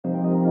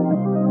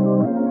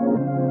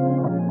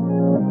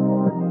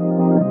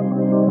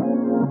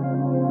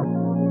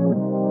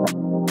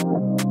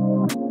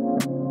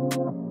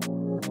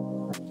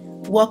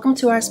Welcome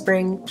to our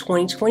Spring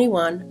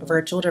 2021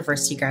 Virtual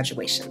Diversity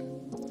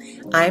Graduation.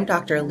 I am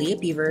Dr. Aaliyah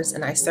Beavers,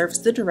 and I serve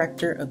as the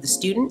Director of the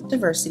Student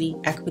Diversity,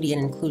 Equity,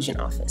 and Inclusion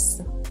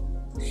Office.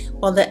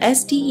 While the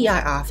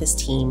SDEI office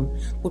team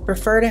would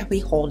prefer to be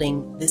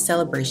holding this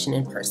celebration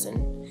in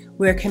person,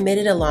 we are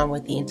committed along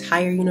with the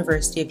entire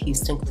University of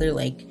Houston Clear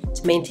Lake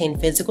to maintain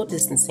physical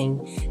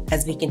distancing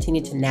as we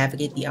continue to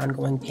navigate the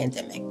ongoing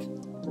pandemic.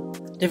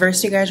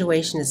 Diversity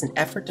graduation is an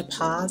effort to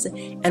pause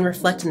and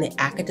reflect on the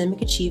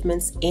academic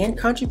achievements and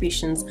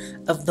contributions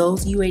of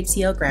those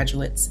UHCL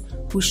graduates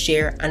who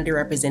share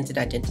underrepresented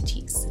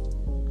identities.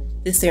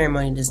 This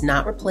ceremony does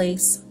not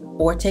replace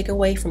or take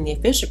away from the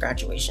official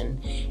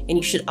graduation, and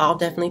you should all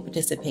definitely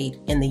participate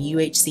in the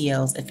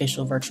UHCL's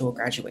official virtual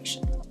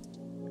graduation.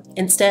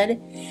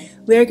 Instead,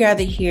 we are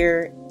gathered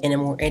here in a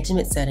more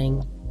intimate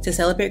setting to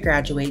celebrate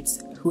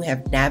graduates who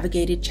have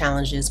navigated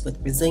challenges with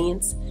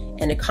resilience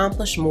and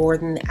accomplished more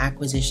than the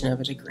acquisition of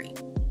a degree.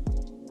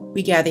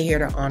 We gather here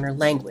to honor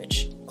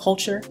language,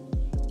 culture,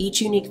 each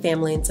unique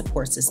family and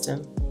support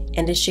system,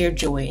 and to share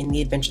joy in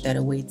the adventure that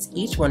awaits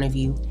each one of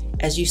you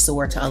as you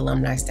soar to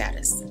alumni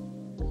status.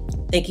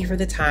 Thank you for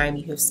the time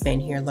you have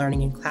spent here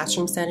learning in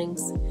classroom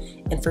settings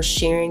and for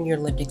sharing your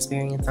lived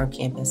experience on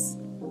campus.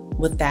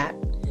 With that,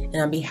 and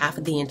on behalf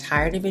of the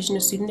entire Division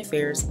of Student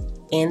Affairs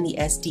and the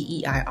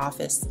SDEI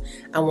office,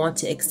 I want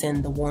to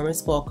extend the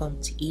warmest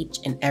welcome to each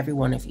and every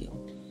one of you,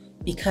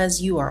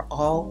 because you are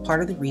all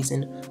part of the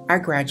reason our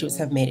graduates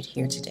have made it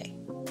here today.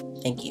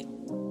 Thank you.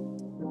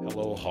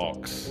 Hello,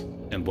 Hawks,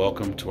 and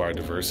welcome to our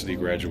diversity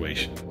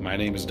graduation. My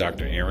name is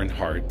Dr. Aaron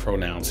Hart,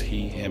 pronouns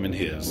he, him, and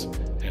his,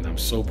 and I'm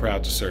so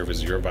proud to serve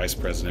as your Vice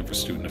President for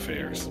Student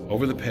Affairs.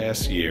 Over the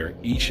past year,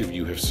 each of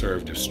you have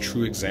served as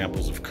true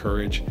examples of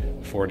courage,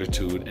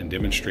 fortitude, and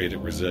demonstrated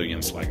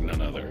resilience like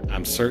none other.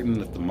 I'm certain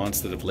that the months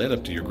that have led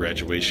up to your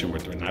graduation were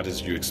not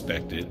as you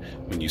expected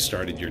when you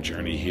started your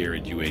journey here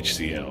at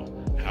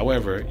UHCL.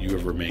 However, you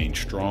have remained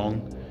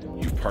strong.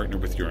 You've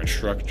partnered with your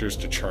instructors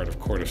to chart a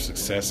course of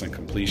success and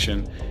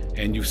completion,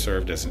 and you've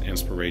served as an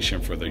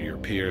inspiration for your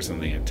peers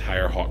and the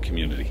entire Hawk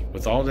community.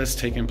 With all that's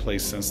taken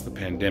place since the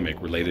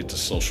pandemic related to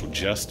social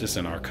justice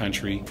in our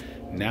country,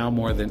 now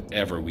more than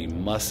ever, we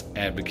must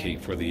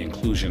advocate for the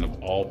inclusion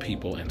of all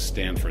people and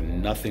stand for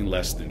nothing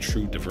less than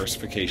true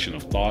diversification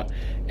of thought,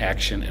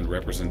 action, and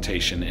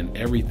representation in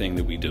everything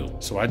that we do.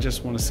 So I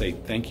just want to say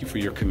thank you for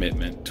your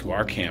commitment to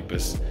our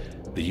campus,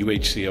 the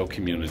UHCL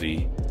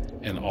community,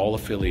 and all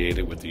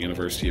affiliated with the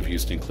University of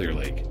Houston Clear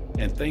Lake.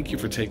 And thank you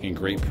for taking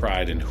great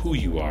pride in who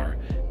you are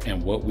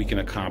and what we can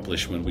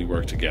accomplish when we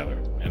work together.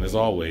 And as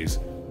always,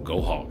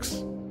 go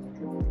Hawks.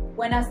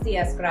 Buenos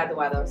días,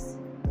 graduados.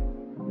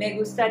 Me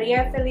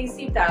gustaría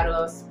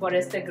felicitarlos por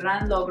este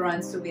gran logro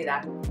en su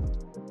vida.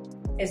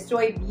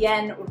 Estoy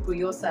bien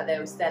orgullosa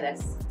de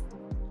ustedes.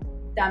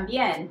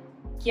 También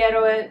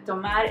quiero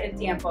tomar el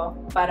tiempo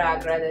para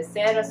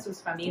agradecer a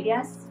sus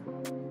familias,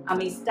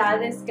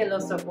 amistades que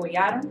los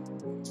apoyaron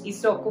y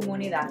su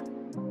comunidad.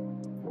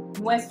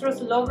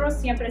 Nuestros logros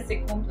siempre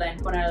se cumplen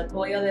con el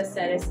apoyo de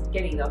seres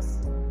queridos,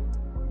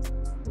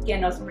 que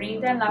nos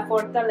brindan la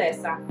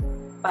fortaleza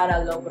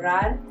para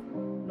lograr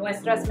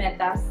nuestras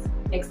metas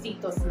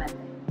exitosamente.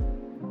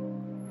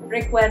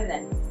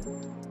 Recuerden,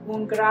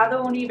 un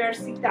grado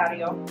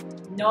universitario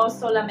no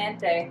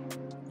solamente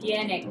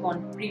viene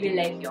con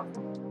privilegio,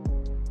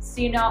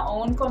 sino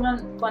aún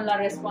con la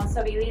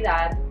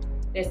responsabilidad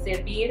de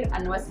servir a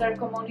nuestra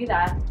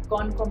comunidad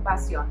con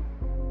compasión.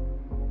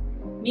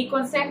 Mi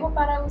consejo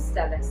para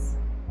ustedes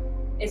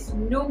es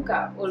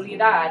nunca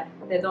olvidar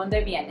de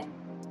dónde vienen,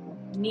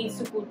 ni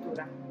su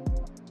cultura.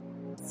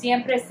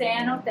 Siempre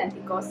sean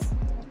auténticos,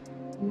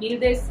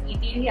 humildes y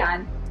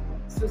dirán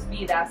sus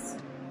vidas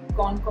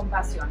con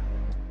compasión.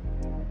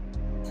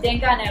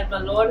 Tengan el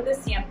valor de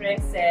siempre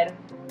ser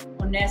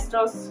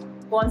honestos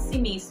con sí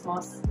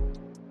mismos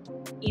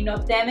y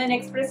no temen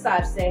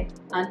expresarse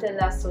ante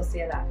la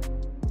sociedad.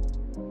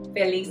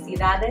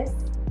 Felicidades,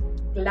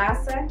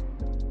 clase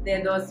de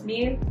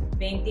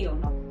 2021.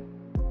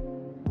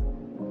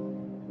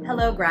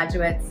 Hello,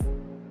 graduates.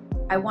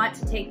 I want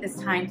to take this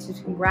time to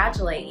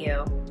congratulate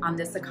you on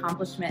this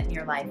accomplishment in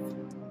your life.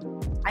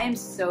 I am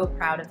so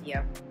proud of you.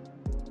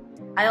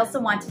 I also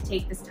want to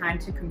take this time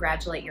to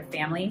congratulate your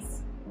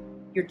families,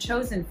 your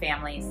chosen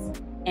families,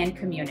 and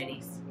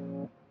communities.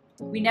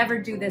 We never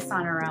do this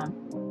on our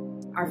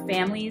own. Our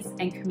families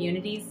and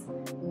communities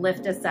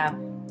lift us up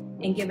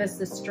and give us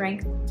the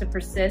strength to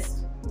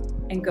persist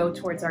and go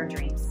towards our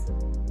dreams.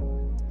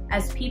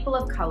 As people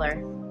of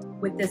color,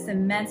 with this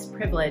immense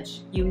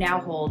privilege you now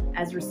hold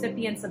as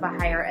recipients of a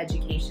higher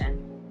education,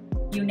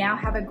 you now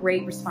have a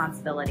great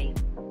responsibility,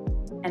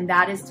 and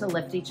that is to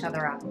lift each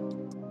other up.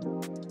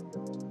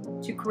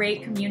 To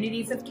create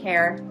communities of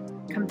care,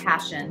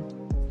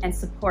 compassion, and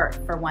support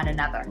for one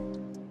another.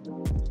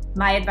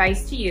 My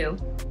advice to you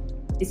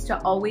is to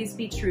always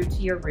be true to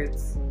your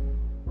roots.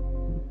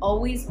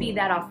 Always be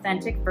that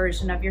authentic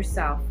version of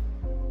yourself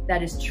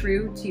that is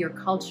true to your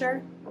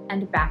culture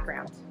and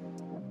background,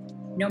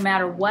 no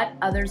matter what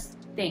others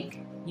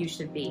think you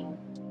should be.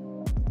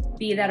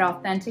 Be that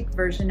authentic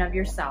version of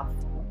yourself,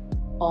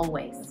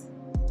 always.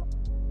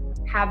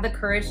 Have the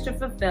courage to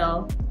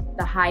fulfill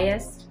the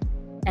highest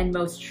and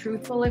most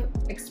truthful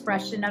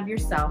expression of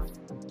yourself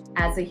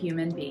as a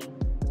human being.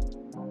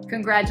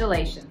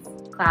 Congratulations,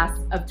 class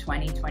of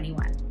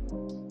 2021.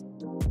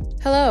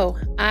 Hello,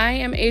 I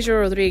am Asia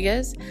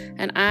Rodriguez,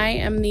 and I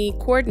am the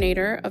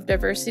coordinator of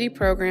diversity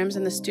programs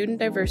in the Student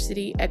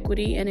Diversity,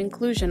 Equity, and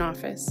Inclusion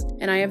Office,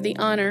 and I have the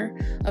honor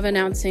of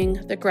announcing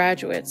the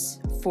graduates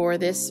for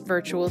this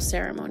virtual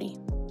ceremony.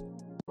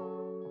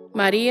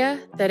 Maria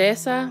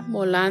Teresa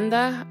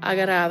Molanda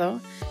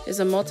Agarado is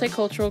a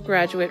multicultural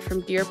graduate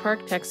from Deer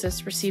Park,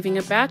 Texas, receiving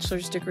a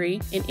bachelor's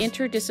degree in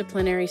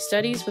interdisciplinary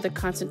studies with a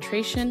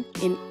concentration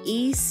in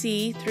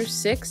EC through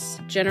 6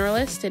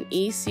 generalist and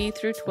EC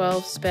through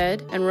 12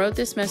 sped, and wrote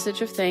this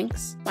message of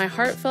thanks. My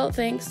heartfelt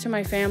thanks to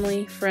my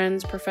family,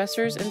 friends,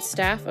 professors, and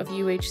staff of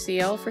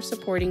UHCL for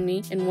supporting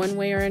me in one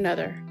way or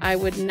another. I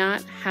would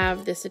not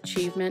have this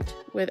achievement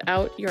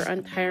without your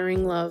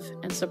untiring love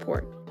and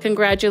support.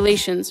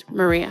 Congratulations,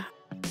 Maria.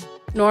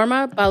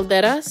 Norma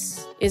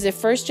Balderas is a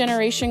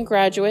first-generation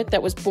graduate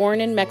that was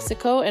born in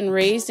Mexico and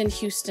raised in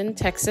Houston,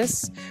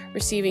 Texas,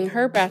 receiving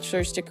her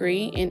bachelor's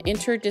degree in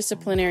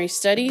interdisciplinary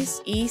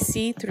studies,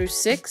 EC through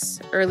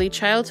 6, early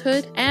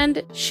childhood,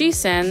 and she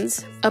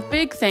sends a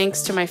big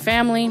thanks to my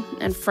family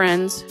and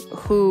friends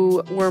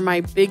who were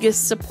my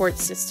biggest support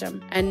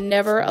system and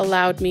never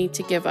allowed me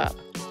to give up.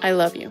 I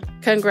love you.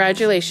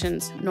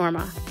 Congratulations,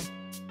 Norma.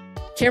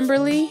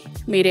 Kimberly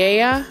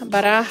Mireya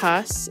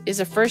Barajas is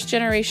a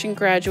first-generation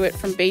graduate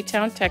from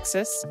Baytown,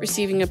 Texas,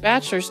 receiving a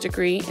bachelor's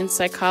degree in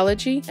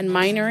psychology and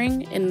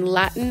minoring in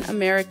Latin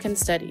American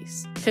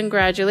studies.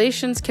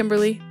 Congratulations,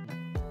 Kimberly.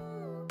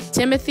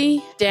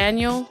 Timothy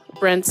Daniel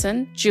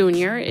Brenson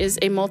Jr. is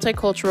a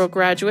multicultural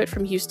graduate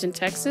from Houston,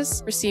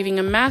 Texas, receiving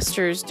a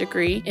master's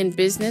degree in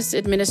business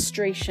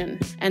administration,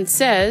 and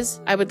says,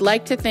 I would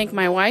like to thank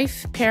my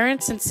wife,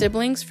 parents, and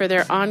siblings for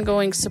their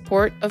ongoing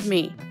support of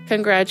me.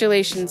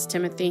 Congratulations,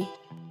 Timothy.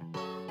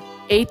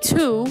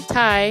 A2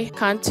 Tai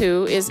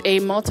Cantu is a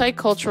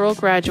multicultural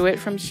graduate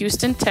from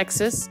Houston,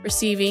 Texas,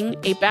 receiving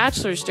a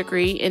bachelor's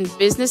degree in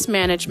business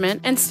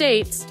management, and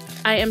states,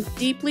 I am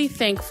deeply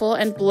thankful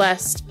and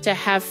blessed to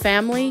have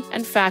family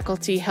and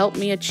faculty help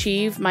me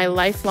achieve my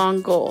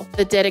lifelong goal.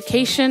 The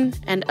dedication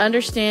and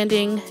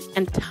understanding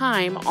and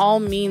time all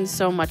mean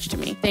so much to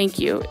me. Thank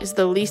you is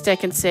the least I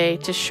can say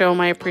to show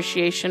my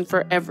appreciation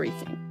for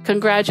everything.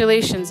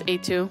 Congratulations,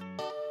 A2.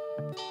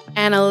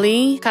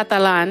 Annalie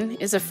Catalan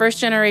is a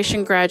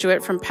first-generation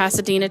graduate from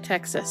Pasadena,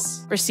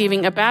 Texas,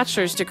 receiving a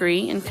bachelor's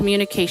degree in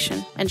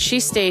communication, and she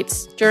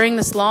states, during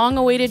this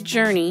long-awaited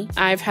journey,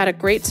 I've had a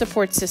great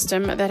support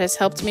system that has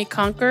helped me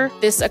conquer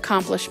this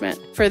accomplishment.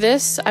 For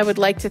this, I would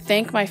like to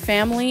thank my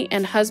family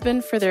and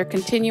husband for their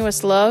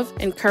continuous love,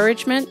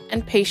 encouragement,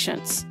 and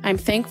patience. I'm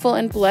thankful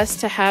and blessed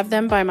to have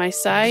them by my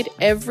side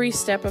every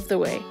step of the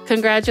way.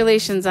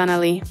 Congratulations,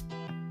 Annalie.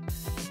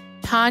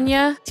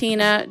 Tanya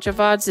Tina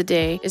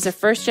Javadzadeh is a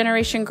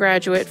first-generation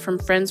graduate from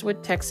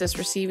Friendswood, Texas,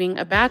 receiving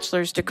a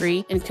bachelor's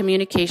degree in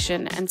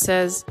communication, and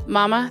says,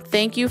 Mama,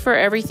 thank you for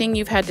everything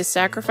you've had to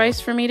sacrifice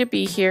for me to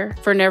be here,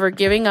 for never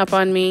giving up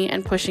on me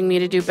and pushing me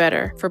to do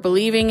better, for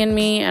believing in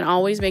me and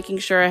always making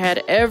sure I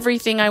had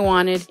everything I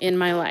wanted in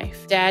my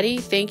life. Daddy,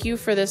 thank you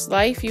for this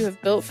life you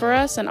have built for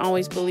us and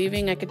always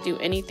believing I could do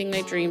anything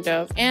I dreamed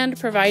of, and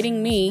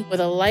providing me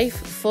with a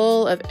life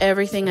full of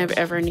everything I've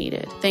ever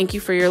needed. Thank you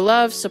for your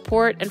love,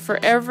 support, and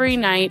for every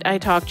night I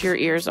talked your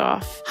ears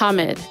off.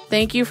 Hamid,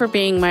 thank you for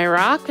being my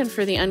rock and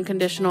for the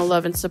unconditional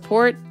love and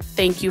support.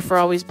 Thank you for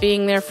always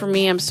being there for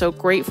me. I'm so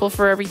grateful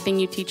for everything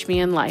you teach me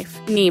in life.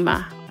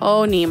 Nima,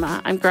 oh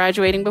Nima, I'm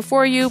graduating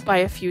before you by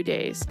a few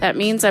days. That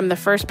means I'm the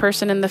first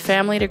person in the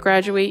family to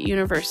graduate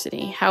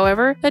university.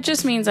 However, that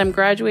just means I'm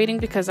graduating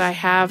because I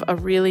have a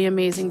really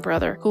amazing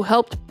brother who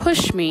helped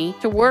push me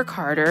to work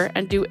harder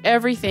and do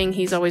everything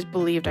he's always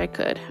believed I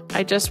could.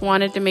 I just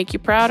wanted to make you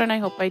proud, and I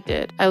hope I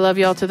did. I love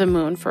y'all to the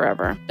moon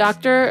forever.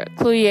 Dr.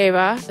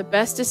 Kluyeva, the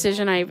best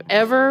decision I've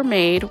ever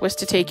made was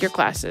to take your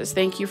classes.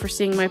 Thank you for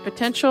seeing my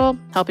potential,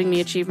 helping me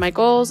achieve my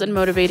goals, and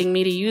motivating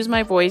me to use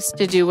my voice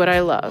to do what I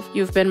love.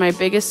 You've been my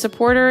biggest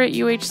supporter at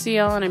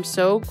UHCL, and I'm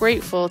so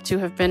grateful to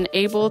have been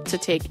able to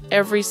take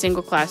every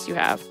single class you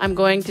have. I'm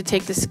going to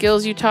take the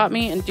skills you taught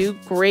me and do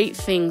great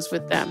things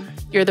with them.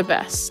 You're the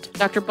best.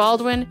 Dr.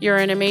 Baldwin, you're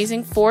an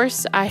amazing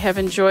force I have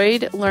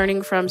enjoyed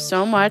learning from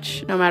so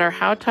much, no matter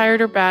how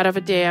tired or bad of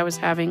a day I was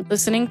having.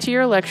 Listening to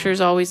your lectures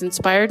always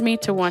inspired me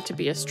to want to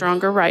be a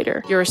stronger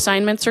writer. Your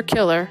assignments are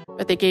killer,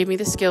 but they gave me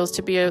the skills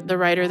to be the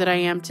writer that I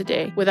am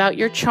today. Without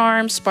your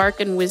charm, spark,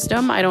 and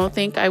wisdom, I don't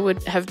think I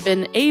would have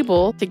been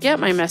able to get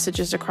my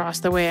messages across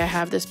the way I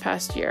have this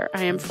past year.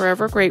 I am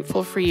forever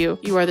grateful for you.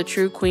 You are the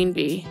true queen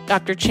bee.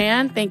 Dr.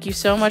 Chan, thank you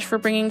so much for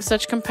bringing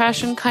such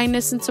compassion,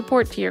 kindness, and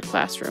support to your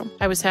classroom.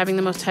 I was having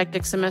the most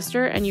hectic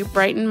semester, and you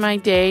brighten my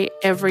day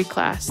every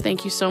class.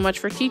 Thank you so much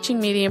for teaching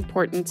me the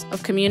importance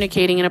of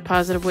communicating in a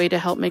positive way to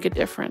help make a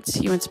difference.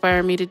 You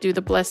inspire me to do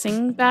the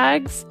blessing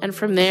bags, and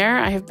from there,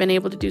 I have been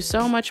able to do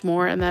so much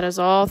more, and that is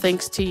all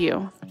thanks to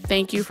you.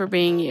 Thank you for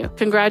being you.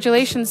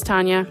 Congratulations,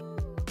 Tanya.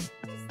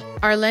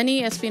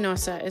 Arleni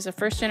Espinosa is a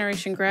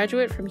first-generation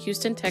graduate from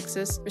Houston,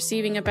 Texas,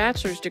 receiving a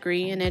bachelor's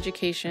degree in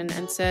education,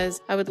 and says,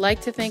 I would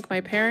like to thank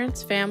my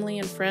parents, family,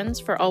 and friends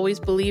for always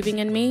believing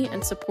in me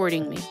and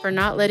supporting me, for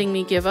not letting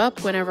me give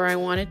up whenever I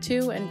wanted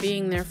to, and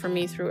being there for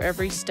me through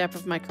every step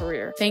of my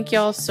career. Thank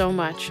y'all so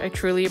much. I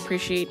truly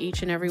appreciate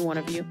each and every one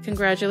of you.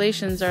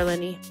 Congratulations,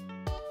 Arleni.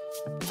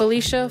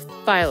 Felicia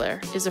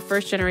Filer is a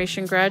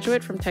first-generation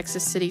graduate from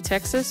Texas City,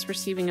 Texas,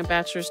 receiving a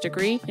bachelor's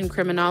degree in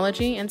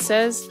criminology, and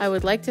says, I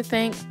would like to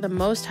thank the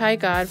Most High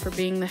God for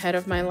being the head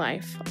of my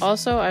life.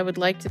 Also, I would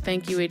like to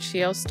thank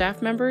UHCL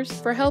staff members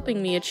for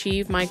helping me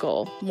achieve my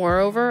goal.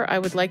 Moreover, I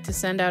would like to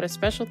send out a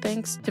special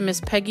thanks to Miss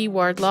Peggy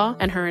Wardlaw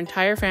and her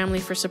entire family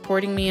for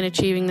supporting me in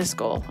achieving this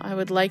goal. I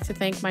would like to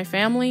thank my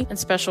family and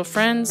special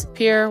friends,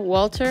 Pierre,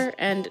 Walter,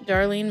 and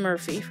Darlene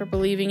Murphy for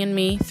believing in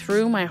me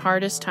through my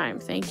hardest time.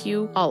 Thank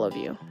you, all of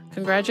you.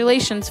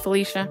 Congratulations,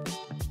 Felicia.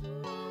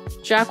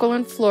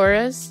 Jacqueline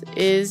Flores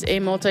is a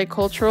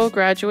multicultural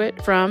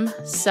graduate from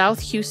South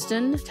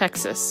Houston,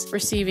 Texas,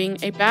 receiving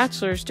a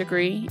bachelor's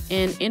degree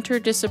in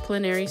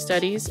interdisciplinary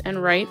studies,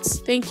 and writes,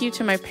 thank you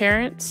to my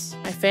parents,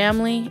 my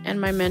family, and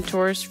my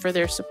mentors for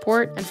their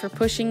support and for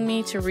pushing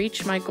me to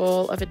reach my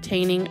goal of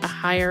attaining a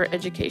higher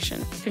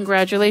education.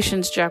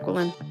 Congratulations,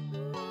 Jacqueline.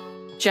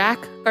 Jack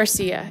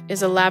Garcia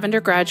is a Lavender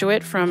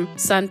graduate from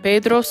San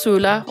Pedro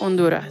Sula,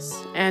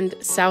 Honduras, and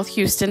South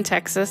Houston,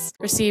 Texas,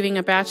 receiving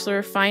a Bachelor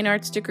of Fine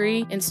Arts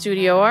degree in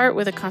studio art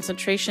with a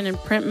concentration in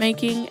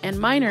printmaking and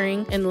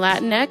minoring in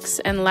Latinx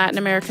and Latin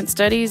American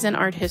studies and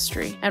art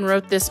history, and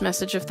wrote this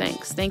message of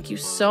thanks. Thank you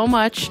so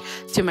much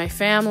to my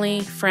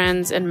family,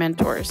 friends, and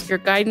mentors. Your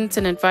guidance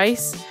and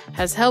advice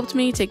has helped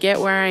me to get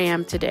where I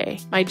am today.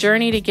 My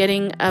journey to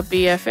getting a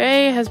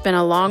BFA has been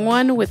a long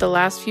one, with the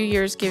last few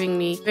years giving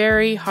me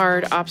very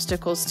hard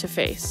obstacles to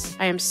face.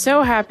 I am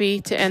so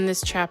happy to end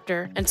this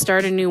chapter and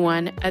start a new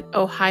one at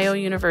Ohio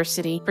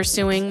University,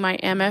 pursuing my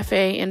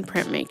MFA in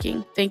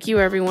printmaking. Thank you,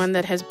 everyone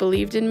that has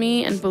believed in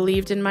me and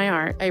believed in my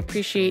art. I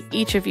appreciate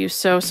each of you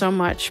so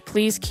much.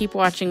 Please keep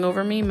watching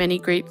over me. Many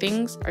great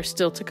things are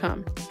still to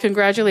come.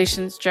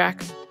 Congratulations,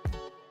 Jack.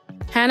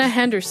 Hannah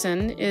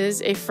Henderson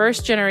is a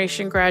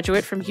first-generation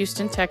graduate from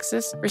Houston,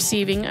 Texas,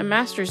 receiving a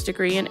master's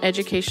degree in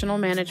educational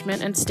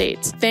management, and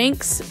states,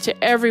 thanks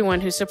to everyone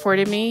who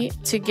supported me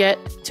to get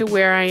to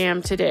where I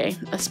am today.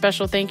 A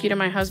special thank you to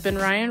my husband,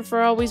 Ryan,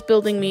 for always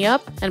building me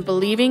up and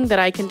believing that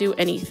I can do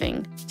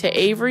anything. To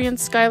Avery and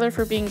Skylar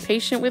for being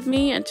patient with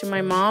me, and to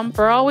my mom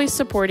for always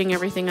supporting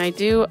everything I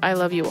do. I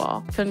love you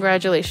all.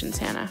 Congratulations,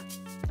 Hannah.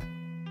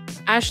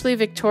 Ashley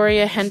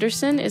Victoria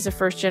Henderson is a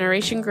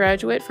first-generation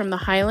graduate from the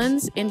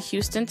Highlands in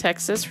Houston,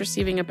 Texas,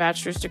 receiving a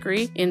bachelor's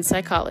degree in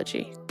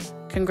psychology.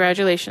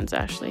 Congratulations,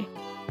 Ashley.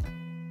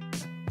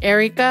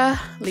 Erica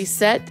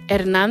Lisette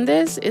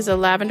Hernandez is a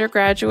Lavender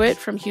graduate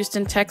from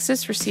Houston,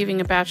 Texas,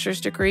 receiving a bachelor's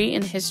degree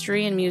in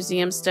history and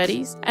museum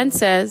studies, and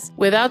says,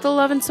 without the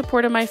love and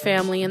support of my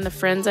family and the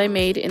friends I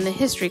made in the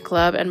History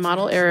Club and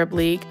Model Arab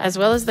League, as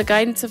well as the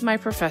guidance of my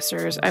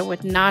professors, I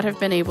would not have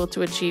been able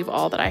to achieve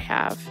all that I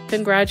have.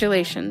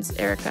 Congratulations,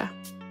 Erica.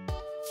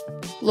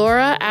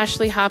 Laura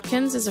Ashley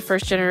Hopkins is a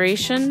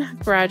first-generation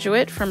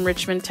graduate from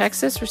Richmond,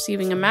 Texas,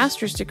 receiving a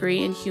master's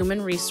degree in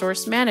human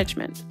resource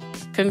management.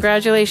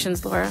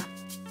 Congratulations, Laura.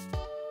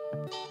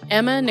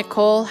 Emma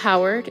Nicole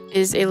Howard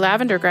is a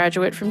Lavender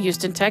graduate from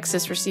Houston,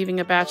 Texas, receiving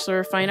a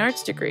Bachelor of Fine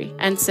Arts degree,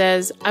 and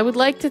says, I would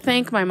like to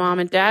thank my mom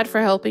and dad for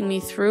helping me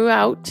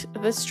throughout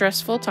the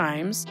stressful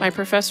times, my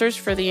professors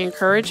for the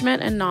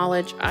encouragement and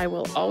knowledge I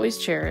will always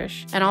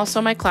cherish, and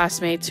also my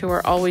classmates who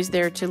are always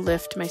there to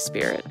lift my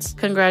spirits.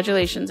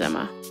 Congratulations,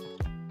 Emma.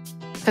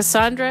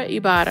 Cassandra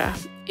Ibarra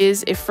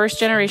is a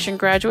first-generation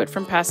graduate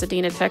from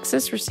Pasadena,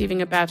 Texas,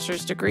 receiving a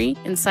bachelor's degree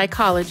in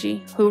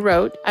psychology, who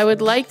wrote, I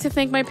would like to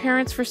thank my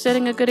parents for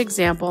setting a good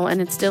example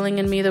and instilling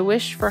in me the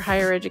wish for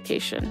higher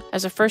education.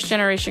 As a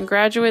first-generation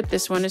graduate,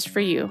 this one is for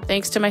you.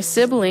 Thanks to my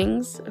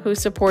siblings who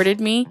supported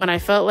me when I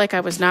felt like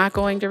I was not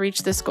going to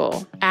reach this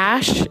goal.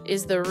 Ash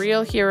is the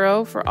real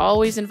hero for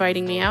always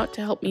inviting me out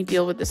to help me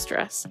deal with the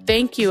stress.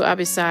 Thank you,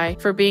 Abisai,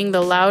 for being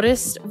the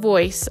loudest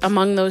voice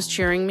among those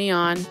cheering me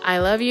on. I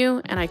love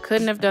you, and I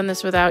couldn't have done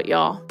this without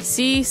y'all.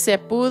 Sí se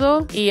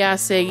pudo y a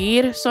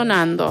seguir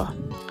sonando.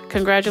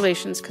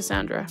 Congratulations,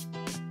 Cassandra.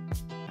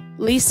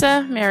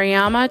 Lisa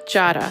Mariama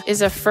Jada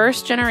is a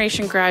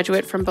first-generation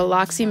graduate from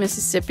Biloxi,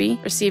 Mississippi,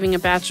 receiving a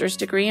bachelor's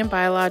degree in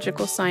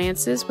biological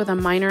sciences with a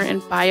minor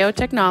in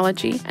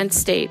biotechnology, and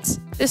states,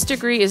 this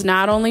degree is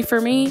not only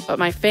for me, but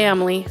my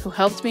family who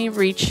helped me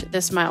reach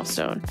this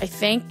milestone. I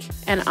thank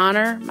and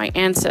honor my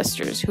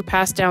ancestors who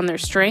passed down their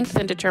strength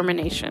and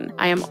determination.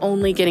 I am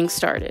only getting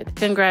started.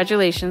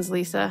 Congratulations,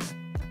 Lisa.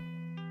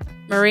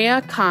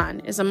 Maria Khan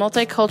is a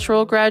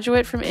multicultural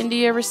graduate from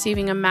India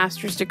receiving a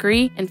master's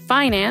degree in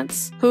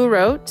finance, who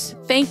wrote,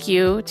 thank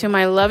you to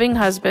my loving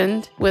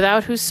husband,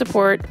 without whose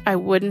support I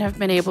wouldn't have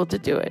been able to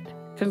do it.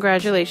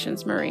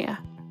 Congratulations, Maria.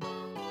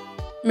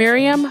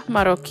 Miriam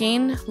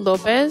Marroquin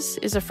Lopez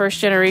is a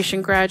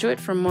first-generation graduate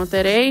from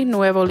Monterrey,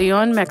 Nuevo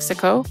León,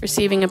 Mexico,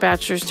 receiving a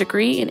bachelor's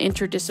degree in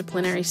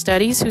interdisciplinary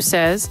studies, who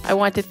says, I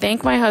want to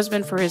thank my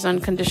husband for his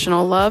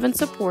unconditional love and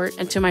support,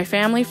 and to my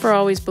family for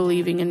always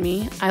believing in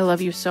me. I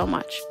love you so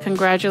much.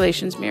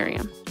 Congratulations,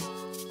 Miriam.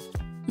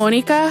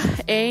 Monica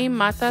A.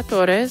 Mata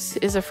Torres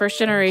is a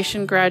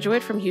first-generation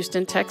graduate from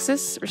Houston,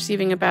 Texas,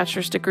 receiving a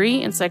bachelor's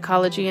degree in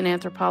psychology and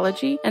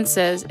anthropology, and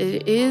says,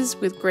 it is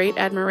with great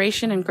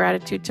admiration and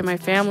gratitude to my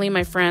family,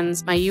 my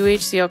friends, my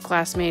UHCL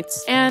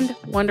classmates, and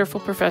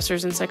wonderful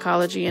professors in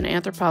psychology and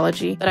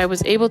anthropology that I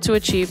was able to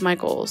achieve my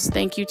goals.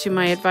 Thank you to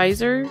my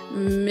advisor,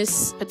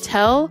 Ms.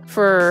 Patel,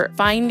 for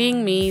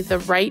finding me the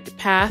right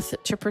path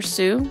to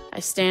pursue. I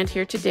stand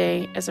here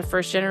today as a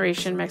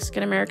first-generation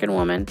Mexican-American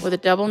woman with a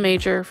double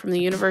major from the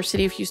University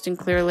of Houston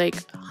Clear Lake,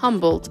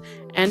 humbled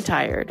and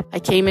tired. I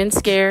came in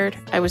scared,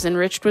 I was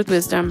enriched with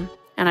wisdom,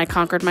 and I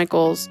conquered my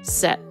goals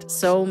set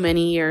so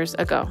many years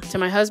ago. To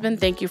my husband,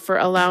 thank you for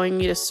allowing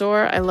me to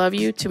soar. I love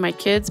you. To my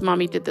kids,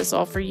 Mommy did this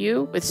all for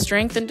you with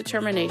strength and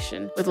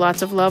determination. With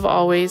lots of love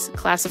always,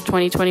 class of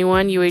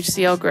 2021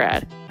 UHCL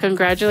grad.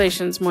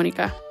 Congratulations,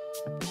 Monica.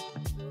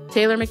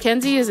 Taylor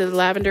McKenzie is a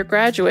Lavender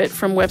graduate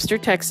from Webster,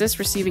 Texas,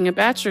 receiving a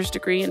bachelor's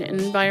degree in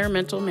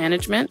environmental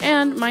management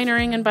and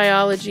minoring in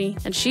biology,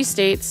 and she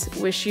states,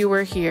 wish you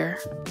were here.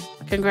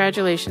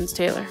 Congratulations,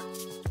 Taylor.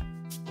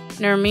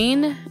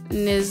 Nermeen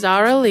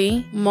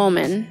Nizarali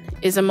Momin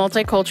is a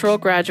multicultural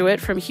graduate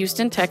from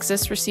Houston,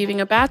 Texas,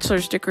 receiving a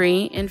bachelor's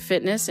degree in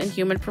fitness and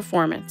human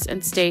performance,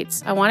 and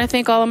states, I want to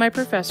thank all of my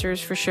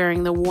professors for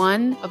sharing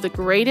one of the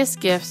greatest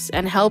gifts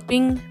and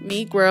helping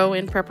me grow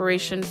in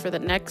preparation for the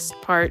next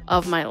part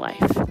of my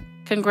life.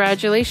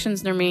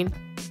 Congratulations, Nermeen.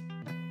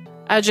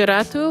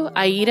 Ajaratu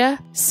Aida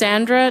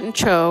Sandra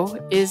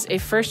Ncho is a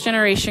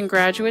first-generation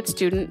graduate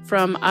student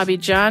from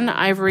Abidjan,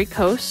 Ivory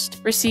Coast,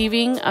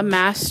 receiving a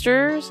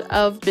Master's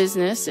of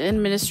Business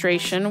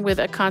Administration with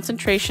a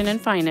concentration in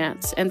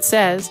finance, and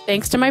says,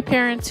 thanks to my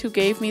parents who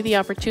gave me the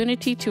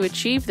opportunity to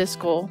achieve this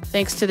goal,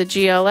 thanks to the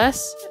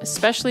GLS,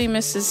 especially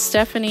Mrs.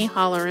 Stephanie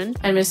Holleran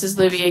and Mrs.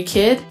 Livia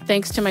Kidd,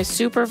 thanks to my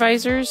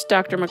supervisors,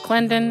 Dr.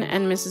 McClendon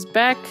and Mrs.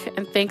 Beck,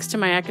 and thanks to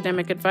my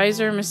academic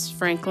advisor, Mrs.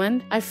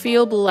 Franklin, I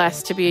feel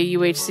blessed to be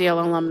a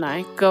UHCL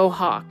alumni. Go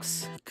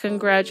Hawks.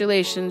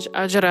 Congratulations,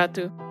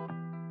 Ajaratu.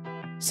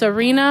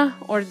 Serena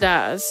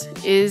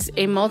Ordaz is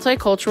a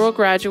multicultural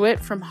graduate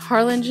from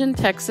Harlingen,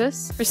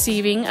 Texas,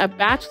 receiving a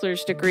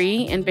bachelor's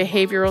degree in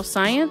behavioral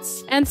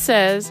science, and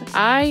says,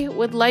 I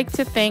would like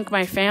to thank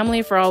my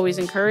family for always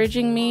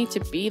encouraging me to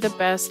be the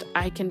best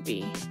I can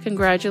be.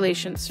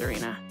 Congratulations,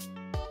 Serena.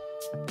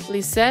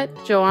 Lisette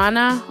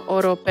Joanna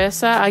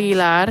Oropesa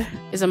Aguilar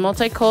is a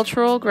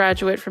multicultural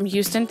graduate from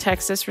Houston,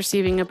 Texas,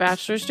 receiving a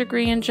bachelor's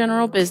degree in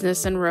general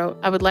business, and wrote,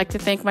 I would like to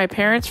thank my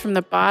parents from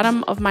the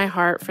bottom of my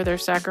heart for their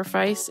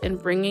sacrifice in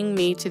bringing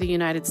me to the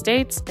United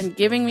States and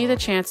giving me the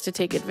chance to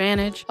take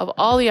advantage of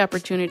all the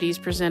opportunities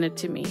presented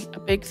to me. A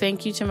big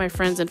thank you to my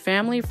friends and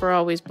family for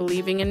always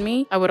believing in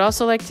me. I would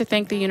also like to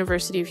thank the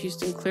University of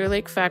Houston Clear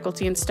Lake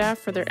faculty and staff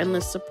for their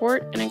endless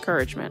support and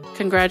encouragement.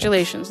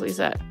 Congratulations,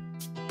 Lisette.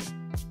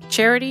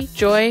 Charity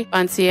Joy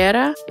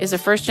Banciera is a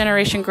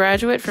first-generation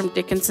graduate from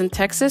Dickinson,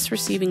 Texas,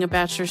 receiving a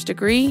bachelor's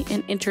degree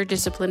in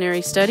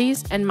interdisciplinary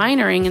studies and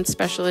minoring in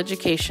special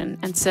education,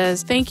 and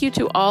says, thank you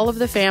to all of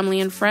the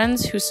family and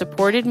friends who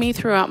supported me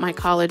throughout my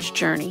college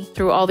journey.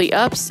 Through all the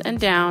ups and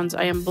downs,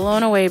 I am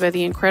blown away by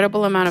the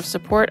incredible amount of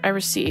support I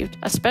received.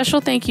 A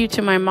special thank you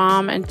to my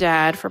mom and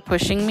dad for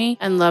pushing me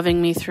and loving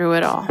me through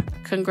it all.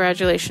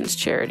 Congratulations,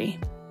 Charity.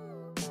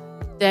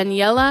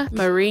 Daniela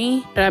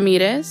Marie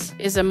Ramirez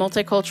is a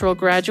multicultural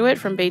graduate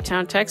from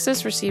Baytown,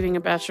 Texas, receiving a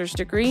bachelor's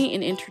degree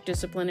in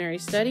interdisciplinary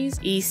studies,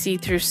 EC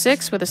through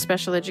 6, with a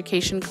special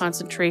education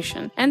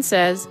concentration, and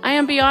says, I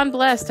am beyond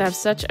blessed to have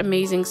such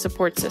amazing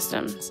support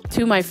systems.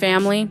 To my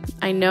family,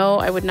 I know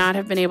I would not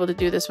have been able to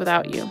do this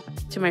without you.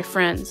 To my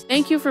friends,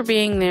 thank you for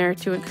being there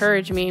to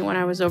encourage me when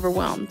I was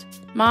overwhelmed.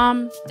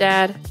 Mom,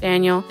 Dad,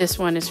 Daniel, this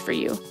one is for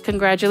you.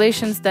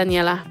 Congratulations,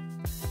 Daniela.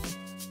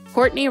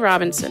 Courtney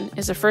Robinson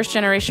is a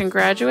first-generation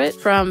graduate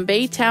from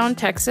Baytown,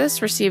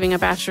 Texas, receiving a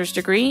bachelor's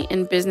degree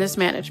in business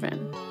management.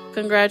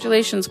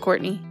 Congratulations,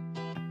 Courtney.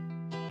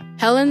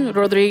 Helen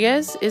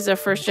Rodriguez is a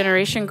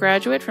first-generation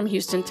graduate from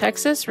Houston,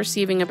 Texas,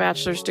 receiving a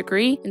bachelor's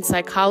degree in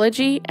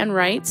psychology and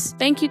rights.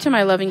 Thank you to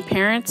my loving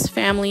parents,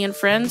 family, and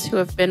friends who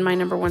have been my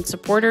 #1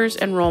 supporters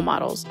and role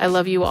models. I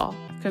love you all.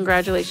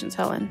 Congratulations,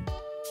 Helen.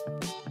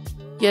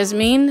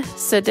 Yasmin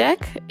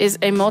Sadek is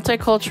a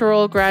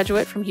multicultural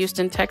graduate from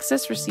Houston,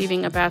 Texas,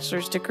 receiving a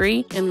bachelor's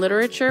degree in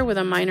literature with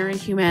a minor in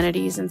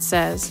humanities, and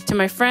says, to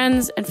my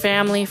friends and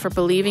family for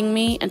believing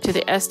me, and to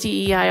the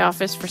SDEI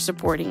office for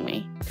supporting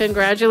me.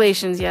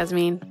 Congratulations,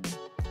 Yasmin.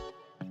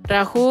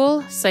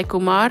 Rahul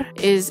Saikumar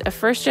is a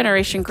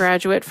first-generation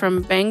graduate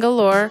from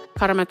Bangalore,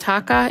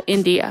 Karnataka,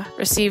 India,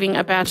 receiving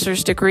a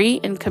bachelor's degree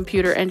in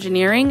computer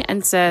engineering,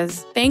 and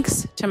says,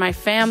 thanks to my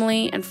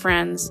family and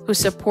friends who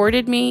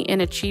supported me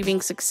in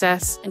achieving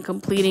success and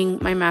completing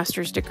my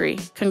master's degree.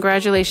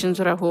 Congratulations,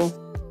 Rahul.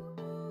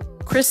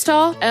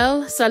 Cristal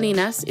L.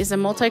 Salinas is a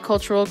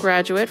multicultural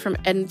graduate from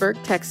Edinburgh,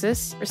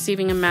 Texas,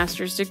 receiving a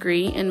master's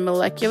degree in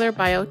molecular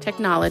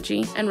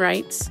biotechnology, and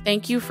writes,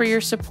 "Thank you for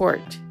your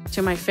support.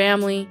 To my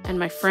family and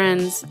my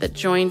friends that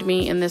joined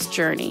me in this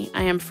journey,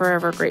 I am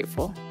forever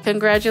grateful."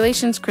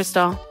 Congratulations,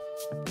 Cristal.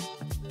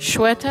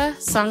 Shweta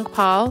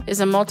Sangpal is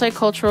a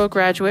multicultural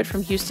graduate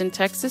from Houston,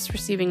 Texas,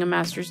 receiving a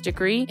master's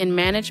degree in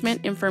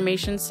Management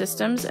Information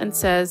Systems, and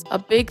says, "A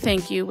big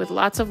thank you with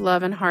lots of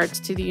love and hearts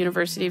to the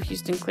University of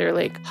Houston Clear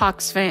Lake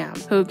Hawks fam,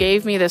 who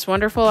gave me this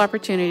wonderful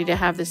opportunity to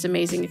have this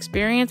amazing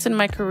experience in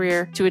my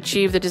career to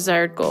achieve the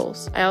desired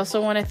goals. I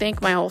also want to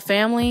thank my whole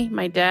family,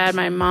 my dad,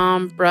 my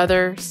mom,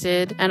 brother,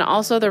 Sid, and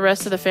also the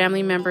rest of the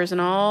family members and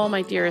all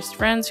my dearest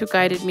friends who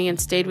guided me and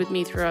stayed with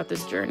me throughout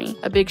this journey.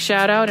 A big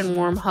shout out and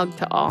warm hug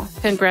to all."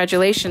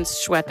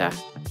 Congratulations, Shweta.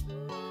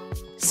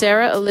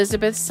 Sarah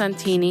Elizabeth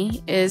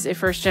Santini is a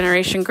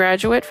first-generation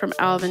graduate from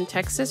Alvin,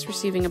 Texas,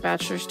 receiving a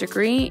bachelor's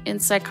degree in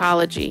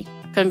psychology.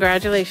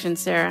 Congratulations,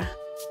 Sarah.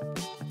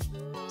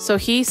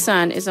 Sohee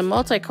Sun is a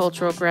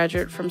multicultural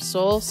graduate from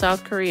Seoul,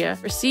 South Korea,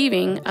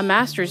 receiving a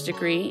master's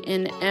degree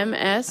in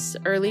MS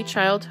Early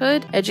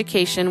Childhood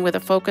Education with a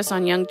focus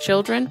on young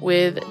children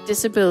with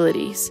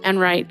disabilities,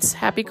 and writes,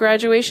 "Happy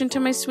graduation to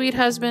my sweet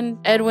husband,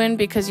 Edwin,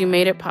 because you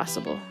made it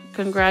possible."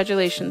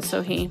 Congratulations,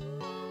 Sohee.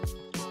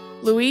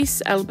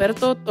 Luis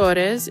Alberto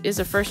Torres is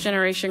a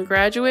first-generation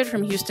graduate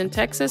from Houston,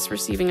 Texas,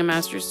 receiving a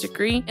master's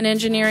degree in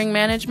engineering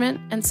management,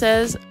 and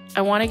says,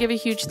 "I want to give a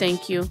huge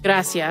thank you,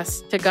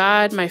 gracias, to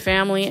God, my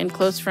family, and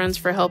close friends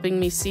for helping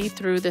me see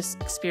through this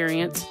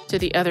experience to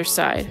the other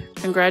side."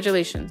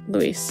 Congratulations,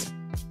 Luis.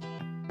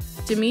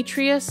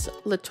 Demetrius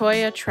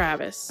Latoya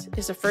Travis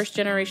is a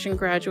first-generation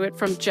graduate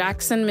from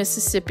Jackson,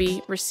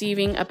 Mississippi,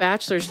 receiving a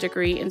bachelor's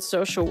degree in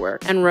social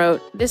work, and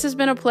wrote, "This has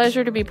been a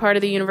pleasure to be part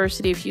of the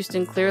University of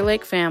Houston Clear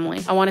Lake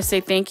family. I want to say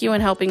thank you in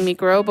helping me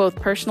grow both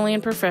personally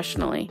and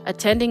professionally.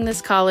 Attending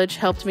this college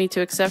helped me to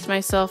accept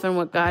myself and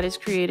what God has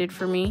created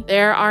for me.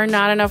 There are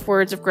not enough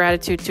words of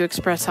gratitude to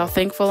express how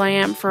thankful I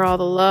am for all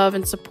the love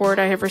and support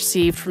I have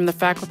received from the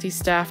faculty,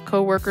 staff,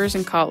 co-workers,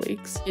 and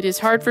colleagues. It is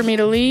hard for me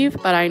to leave,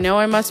 but I know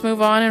I must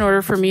move on in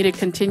order for me to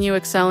continue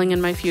excelling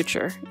in my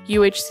future.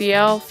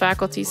 UHCL,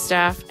 faculty,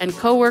 staff, and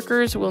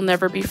co-workers will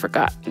never be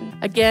forgotten.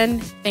 Again,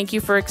 thank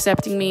you for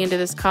accepting me into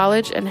this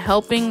college and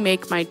helping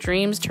make my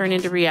dreams turn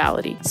into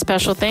reality.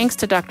 Special thanks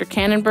to Dr.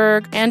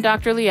 Kannenberg and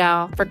Dr.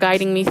 Leal for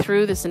guiding me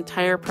through this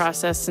entire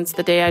process since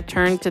the day I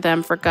turned to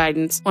them for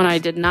guidance when I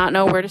did not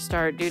know where to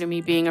start due to me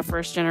being a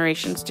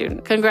first-generation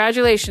student."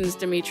 Congratulations,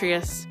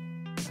 Demetrius.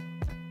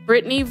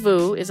 Brittany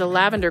Vu is a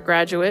Lavender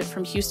graduate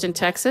from Houston,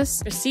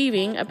 Texas,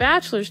 receiving a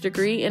bachelor's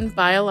degree in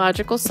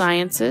biological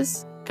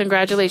sciences.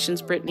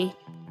 Congratulations, Brittany.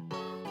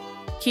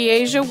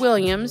 Keasia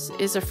Williams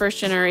is a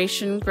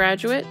first-generation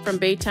graduate from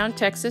Baytown,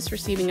 Texas,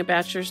 receiving a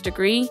bachelor's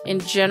degree in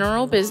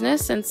general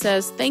business, and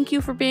says, "Thank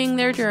you for being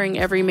there during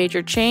every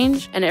major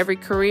change and every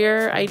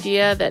career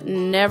idea that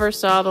never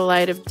saw the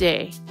light of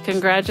day."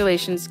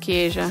 Congratulations,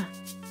 Keasia.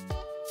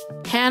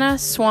 Hannah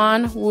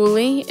Swan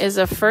Woolley is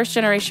a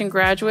first-generation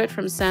graduate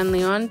from San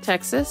Leon,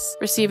 Texas,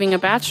 receiving a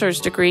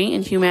bachelor's degree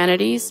in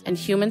humanities and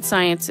human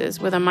sciences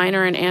with a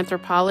minor in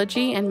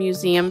anthropology and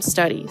museum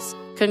studies.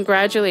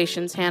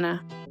 Congratulations,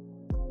 Hannah.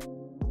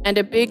 And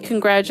a big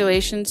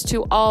congratulations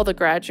to all the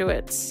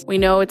graduates. We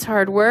know it's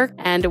hard work,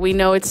 and we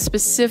know it's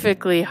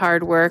specifically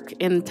hard work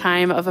in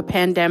time of a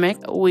pandemic.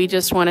 We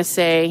just want to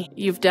say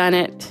you've done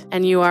it,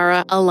 and you are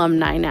an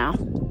alumni now.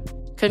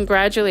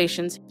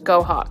 Congratulations.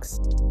 Go Hawks.